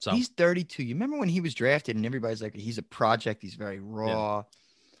 2011. So he's 32. You remember when he was drafted and everybody's like, he's a project. He's very raw,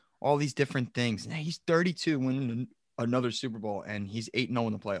 all these different things. Now he's 32 winning another Super Bowl and he's 8-0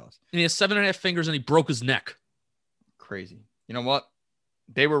 in the playoffs. And he has 7.5 fingers and he broke his neck. Crazy. You know what?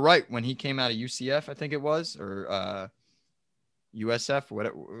 They were right when he came out of UCF, I think it was, or USF, or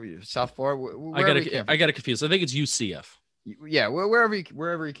whatever, South Florida. I got it confused. I think it's UCF. Yeah,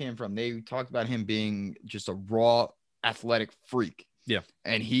 wherever he came from, they talked about him being just a raw athletic freak. Yeah,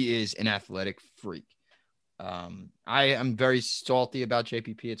 and he is an athletic freak. I am very salty about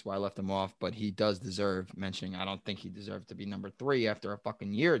JPP. It's why I left him off, but he does deserve mentioning. I don't think he deserved to be number 3 after a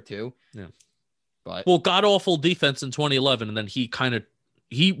fucking year or two. Yeah, but god awful defense in 2011, and then he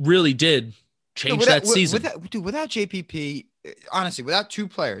really did change that season. Without JPP, honestly, without 2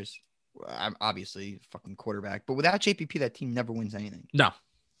 players. I'm obviously fucking quarterback, but without JPP, that team never wins anything. No.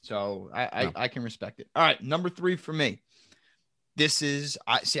 So I can respect it. All right. Number 3 for me. This is,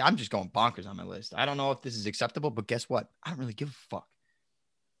 I'm just going bonkers on my list. I don't know if this is acceptable, but guess what? I don't really give a fuck.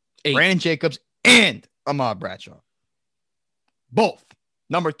 8. Brandon Jacobs and Ahmad Bradshaw. Both.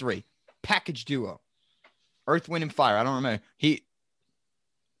 Number 3. Package duo. Earth, Wind, and Fire. I don't remember.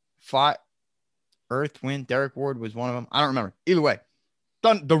 Earth, Wind, Derek Ward was one of them. I don't remember. Either way.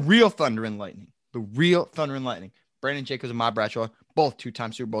 The real Thunder and Lightning. Brandon Jacobs and Ahmad Bradshaw, both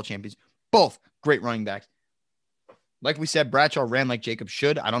 2-time Super Bowl champions, both great running backs. Like we said, Bradshaw ran like Jacobs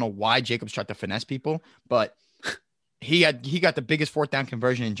should. I don't know why Jacobs tried to finesse people, but he got the biggest 4th down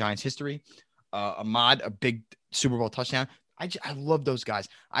conversion in Giants history. Ahmad, a big Super Bowl touchdown. I love those guys.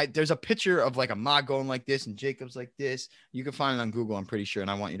 There's a picture of like Ahmad going like this and Jacobs like this. You can find it on Google, I'm pretty sure,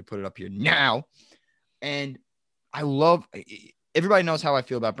 and I want you to put it up here now. And I love. Everybody knows how I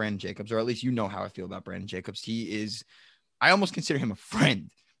feel about Brandon Jacobs, or at least you know how I feel about Brandon Jacobs. I almost consider him a friend.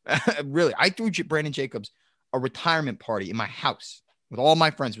 Really, I threw Brandon Jacobs a retirement party in my house with all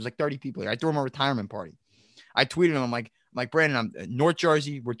my friends. It was like 30 people here. I threw him a retirement party. I tweeted him. I'm like, Brandon, I'm North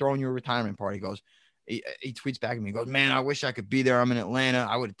Jersey. We're throwing you a retirement party. He goes, he tweets back at me. He goes, man, I wish I could be there. I'm in Atlanta.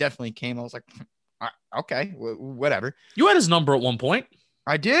 I would have definitely came. I was like, okay, whatever. You had his number at one point.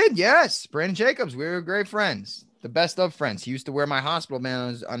 I did. Yes. Brandon Jacobs. We were great friends. The best of friends. He used to wear my hospital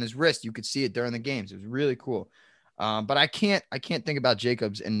band on his wrist. You could see it during the games. It was really cool. But I can't think about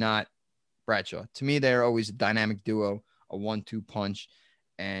Jacobs and not Bradshaw. To me, they're always a dynamic duo, a 1-2 punch.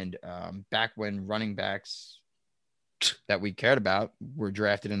 And back when running backs that we cared about were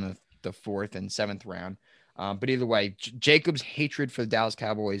drafted in the 4th and 7th round. But either way, Jacobs' hatred for the Dallas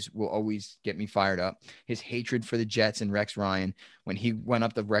Cowboys will always get me fired up. His hatred for the Jets and Rex Ryan, when he went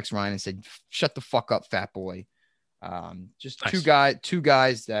up to Rex Ryan and said, shut the fuck up, fat boy. Just nice. two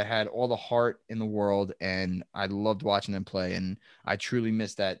guys that had all the heart in the world, and I loved watching them play, and I truly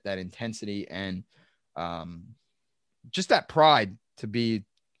miss that intensity and just that pride to be,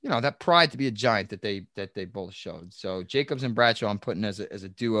 a Giant that they both showed. So Jacobs and Bradshaw, I'm putting as a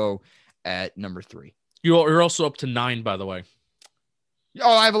duo at number 3. You're also up to 9, by the way.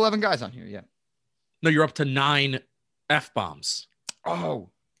 Oh, I have 11 guys on here. Yeah. No, you're up to 9 F-bombs. Oh,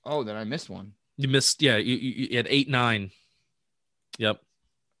 then I missed one. You missed, yeah. You had 8, 9. Yep.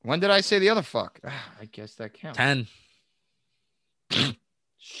 When did I say the other fuck? I guess that counts. 10.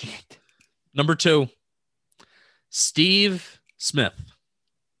 Shit. Number 2, Steve Smith.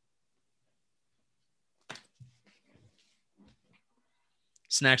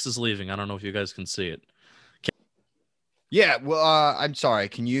 Snacks is leaving. I don't know if you guys can see it. Yeah. Well, I'm sorry.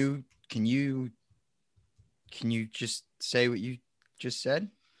 Can you just say what you just said?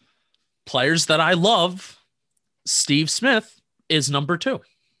 Players that I love, Steve Smith is number 2.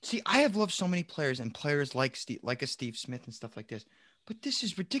 See, I have loved so many players and players like Steve Smith and stuff like this, but this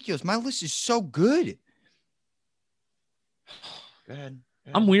is ridiculous. My list is so good. Go ahead.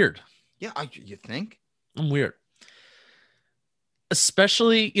 I'm weird. Yeah, you think? I'm weird.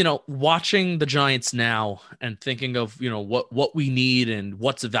 Especially, watching the Giants now and thinking of, what we need and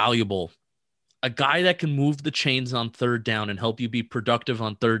what's valuable. A guy that can move the chains on third down and help you be productive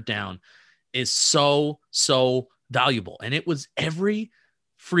on third down is so, so valuable. And it was every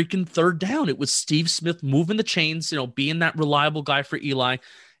freaking third down. It was Steve Smith moving the chains, being that reliable guy for Eli.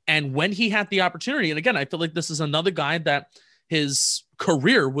 And when he had the opportunity, and again, I feel like this is another guy that his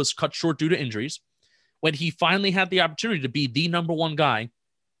career was cut short due to injuries. When he finally had the opportunity to be the number one guy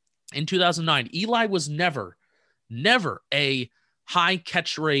in 2009, Eli was never a high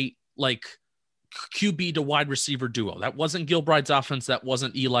catch rate, like QB to wide receiver duo. That wasn't Gilbride's offense. That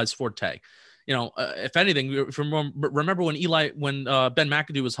wasn't Eli's forte. If anything, remember when Ben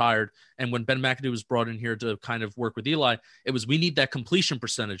McAdoo was hired and when Ben McAdoo was brought in here to kind of work with Eli, it was, we need that completion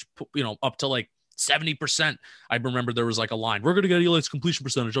percentage, up to like 70%. I remember there was like a line, we're going to get Eli's completion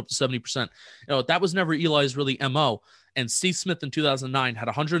percentage up to 70%. That was never Eli's really MO. And Steve Smith in 2009 had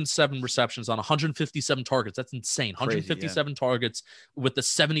 107 receptions on 157 targets. That's insane. 157 targets with the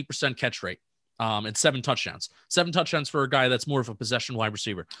 70% catch rate. And 7 touchdowns. 7 touchdowns for a guy that's more of a possession wide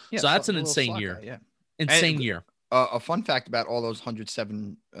receiver. Yeah, so that's an insane year. Guy, yeah. Insane year. A fun fact about all those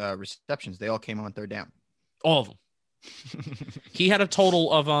 107 receptions, they all came on third down. All of them. He had a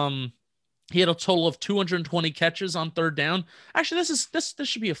total of 220 catches on third down. Actually, this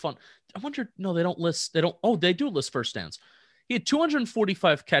should be a fun. I wonder. No, they don't list. They do list first downs. He had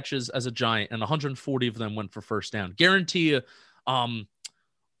 245 catches as a Giant, and 140 of them went for first down. Guarantee you,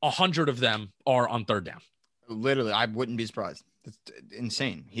 100 of them are on third down. Literally, I wouldn't be surprised. It's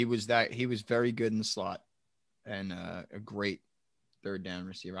insane. He was very good in the slot and a great third down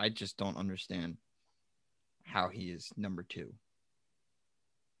receiver. I just don't understand how he is number 2.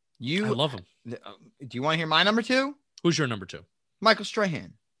 I love him. Do you want to hear my number 2? Who's your number 2? Michael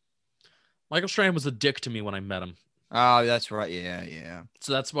Strahan. Michael Strahan was a dick to me when I met him. Oh, that's right. Yeah.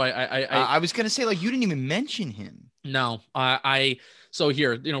 So that's why I was gonna say, like, you didn't even mention him. No, so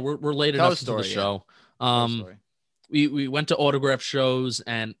here, we're late enough into the show. We went to autograph shows,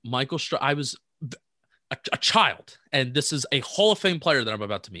 and I was a child, and this is a Hall of Fame player that I'm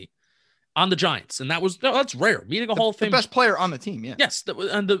about to meet on the Giants, and that's rare. Meeting a Hall of Fame, the best player on the team. Yeah. Yes,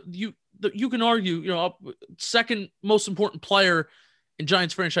 you can argue, second most important player in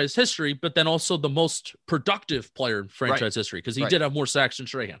Giants franchise history, but then also the most productive player in franchise history, because he did have more sacks than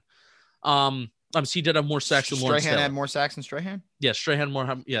Strahan. He did have more sacks than Lawrence Taylor. Strahan had more sacks than Strahan? Yeah, Strahan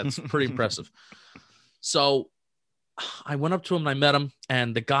more. Yeah, it's pretty impressive. So I went up to him and I met him,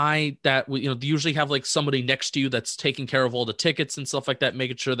 and the guy that they usually have like somebody next to you that's taking care of all the tickets and stuff like that,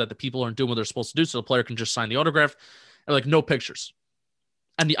 making sure that the people aren't doing what they're supposed to do, so the player can just sign the autograph. And like, no pictures,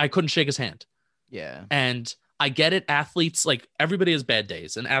 and I couldn't shake his hand. Yeah, and I get it. Athletes, like, everybody has bad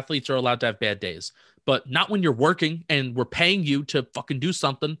days, and athletes are allowed to have bad days, but not when you're working and we're paying you to fucking do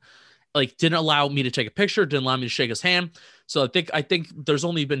something. Like, didn't allow me to take a picture, didn't allow me to shake his hand. So I think there's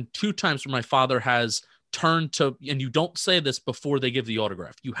only been 2 times where my father has turned to, and you don't say this before they give the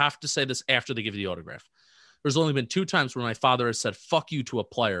autograph. You have to say this after they give you the autograph. There's only been 2 times where my father has said "fuck you" to a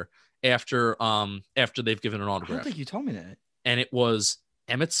player after they've given an autograph. I don't think you told me that. And it was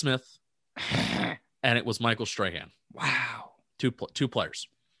Emmitt Smith, and it was Michael Strahan. Wow, 2 players.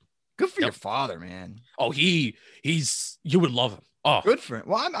 Good for your father, man. Oh, he's you would love him. Oh, good for him.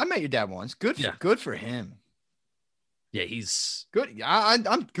 Well, I met your dad once. Good for him. Yeah, he's good.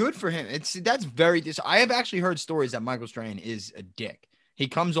 I'm good for him. That's very. I have actually heard stories that Michael Strahan is a dick. He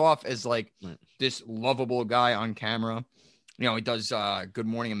comes off as like this lovable guy on camera. He does Good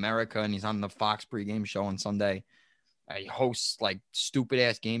Morning America, and he's on the Fox pregame show on Sunday. He hosts like stupid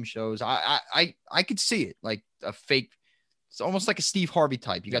ass game shows. I could see it, like a fake. It's almost like a Steve Harvey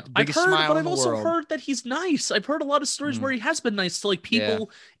type. You got the biggest smile in the world. But I've also heard that he's nice. I've heard a lot of stories where he has been nice to like people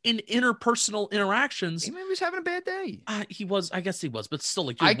in interpersonal interactions. He maybe was having a bad day. He was. I guess he was, but still,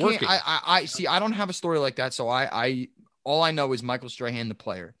 like, you're working. I see. I don't have a story like that, so all I know is Michael Strahan, the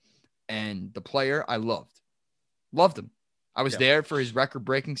player, and the player I loved him. I was there for his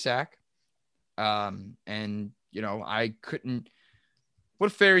record-breaking sack, and I couldn't. What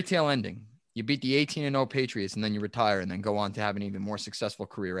a fairy tale ending. You beat the 18-0 Patriots, and then you retire, and then go on to have an even more successful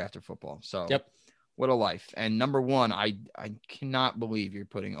career after football. So, what a life. And number 1, I cannot believe you're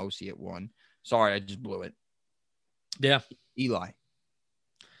putting OC at 1. Sorry, I just blew it. Yeah. Eli.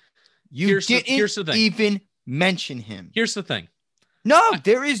 Here's the thing. Even mention him. Here's the thing. No,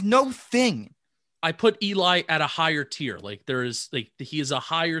 there is no thing. I put Eli at a higher tier. Like he is a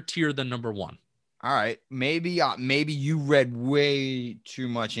higher tier than number one. All right. Maybe you read way too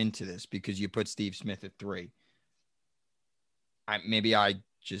much into this because you put Steve Smith at 3. Maybe I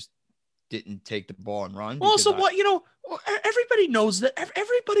just didn't take the ball and run. Well, so what, everybody knows that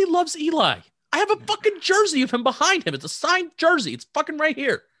everybody loves Eli. I have a fucking jersey of him behind him. It's a signed jersey. It's fucking right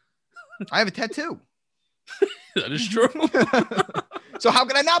here. I have a tattoo. That is true. So how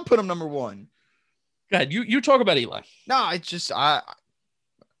can I not put him number 1? Go ahead. You talk about Eli. No, it's just I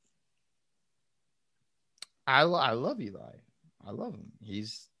love Eli. I love him.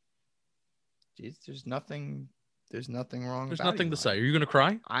 There's nothing wrong. There's nothing to say. Are you gonna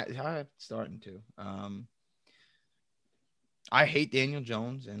cry? I'm starting to. I hate Daniel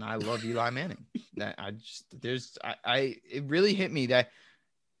Jones and I love Eli Manning. It really hit me that.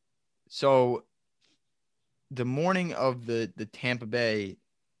 So the morning of the Tampa Bay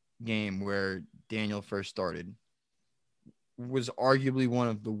game where Daniel first started was arguably one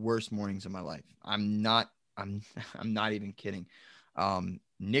of the worst mornings of my life. I'm not even kidding.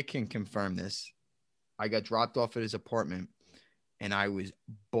 Nick can confirm this. I got dropped off at his apartment and I was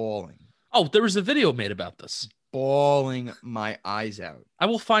bawling. Oh, there was a video made about this. Bawling my eyes out. I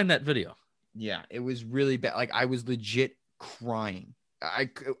will find that video. Yeah, it was really bad. Like I was legit crying.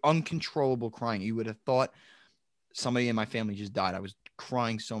 Uncontrollable crying. You would have thought somebody in my family just died. I was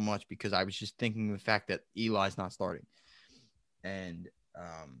crying so much because I was just thinking of the fact that Eli's not starting. And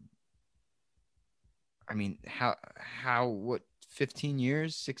I mean, what 15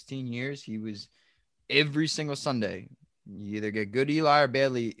 years, 16 years, he was every single Sunday. You either get good Eli or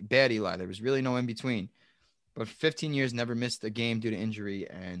bad Eli. There was really no in between. But 15 years, never missed a game due to injury,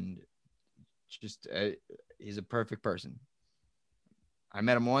 and just he's a perfect person. I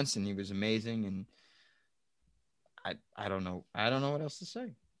met him once, and he was amazing. And I don't know what else to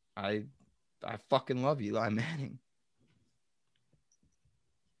say. I fucking love Eli Manning.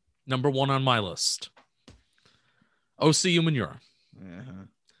 Number 1 on my list. Osi Umenyiora. Uh-huh.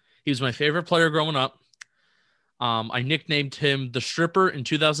 He was my favorite player growing up. I nicknamed him the Stripper in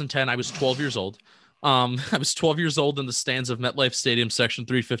 2010. I was 12 years old. I was 12 years old in the stands of MetLife Stadium, section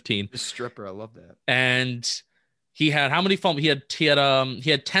 315. The Stripper, I love that. And he had how many fumbles? He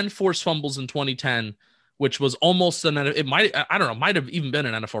had 10 forced fumbles in 2010, which was almost might have even been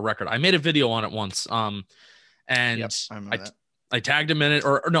an NFL record. I made a video on it once. And yep, I tagged him in it,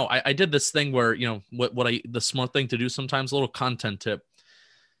 or no, I did this thing where, the smart thing to do sometimes, a little content tip.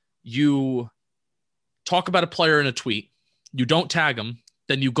 You talk about a player in a tweet, you don't tag him,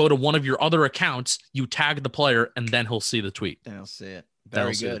 then you go to one of your other accounts, you tag the player, and then he'll see the tweet. Then he'll see it.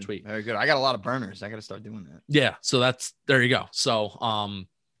 Very good. Very good. I got a lot of burners. I got to start doing that. Yeah. So there you go. So,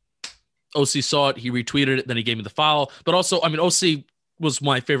 OC saw it. He retweeted it. Then he gave me the follow. But also, I mean, OC was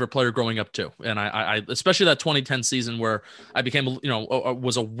my favorite player growing up too. And I especially that 2010 season where I became,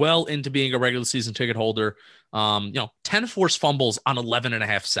 was well into being a regular season ticket holder. 10 forced fumbles on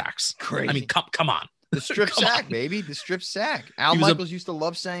 11.5 sacks. Crazy. I mean, come on. The strip sack, baby. The strip sack. Al Michaels used to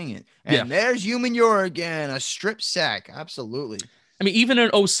love saying it. And there's Umenyiora again. A strip sack. Absolutely. I mean, even in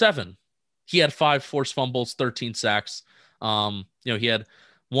 2007, he had 5 forced fumbles, 13 sacks. He had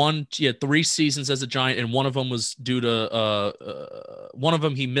 3 seasons as a Giant, and one of them was due to one of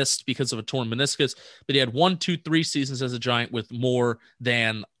them he missed because of a torn meniscus. But he had 3 seasons as a Giant with more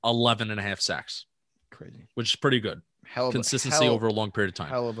than 11.5 sacks. Crazy. Which is pretty good. Consistency over a long period of time.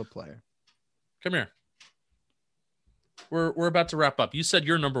 Hell of a player. Come here. We're about to wrap up. You said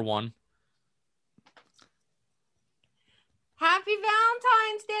you're number 1. Happy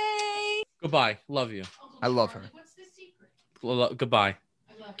Valentine's Day. Goodbye. Love you. I love her. What's the secret? Goodbye.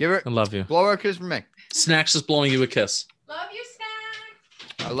 Give her. I love you. Blow her a kiss from me. Snacks is blowing you a kiss. Love you,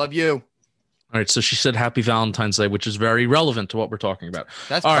 Snack. I love you. All right. So she said Happy Valentine's Day, which is very relevant to what we're talking about.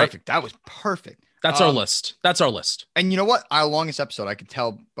 That's all perfect. Right. That was perfect. That's our list. That's our list. And you know what? Our longest episode, I could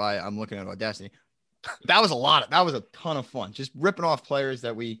tell by I'm looking at Audacity. That was a ton of fun. Just ripping off players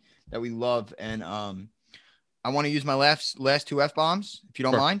that we love. And I want to use my last 2 F-bombs, if you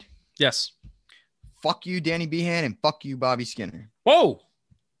don't mind. Yes. Fuck you, Danny Behan, and fuck you, Bobby Skinner. Whoa.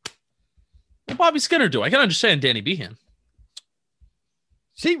 What Bobby Skinner do? I can understand Danny Behan.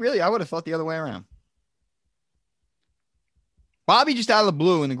 See, really, I would have thought the other way around. Bobby just out of the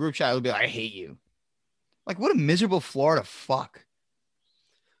blue in the group chat would be like, I hate you. Like, what a miserable Florida fuck.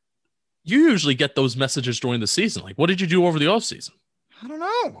 You usually get those messages during the season. Like, what did you do over the offseason? I don't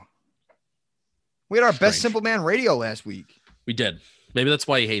know. We had our best Simple Man radio last week. We did. Maybe that's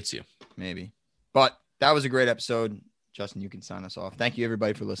why he hates you. Maybe. But that was a great episode. Justin, you can sign us off. Thank you,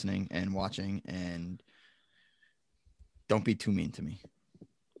 everybody, for listening and watching. And don't be too mean to me.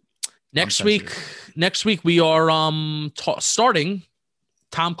 Next week we are starting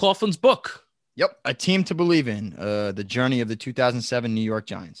Tom Coughlin's book. Yep, A Team to Believe in, the journey of the 2007 New York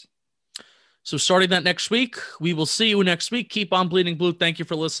Giants. So starting that next week, we will see you next week. Keep on Bleeding Blue. Thank you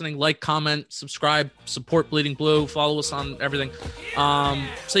for listening. Like, comment, subscribe, support Bleeding Blue. Follow us on everything.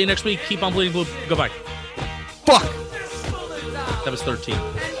 See you next week. Keep on Bleeding Blue. Goodbye. Fuck. That was 13. I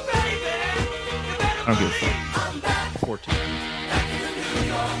don't give a fuck. 14.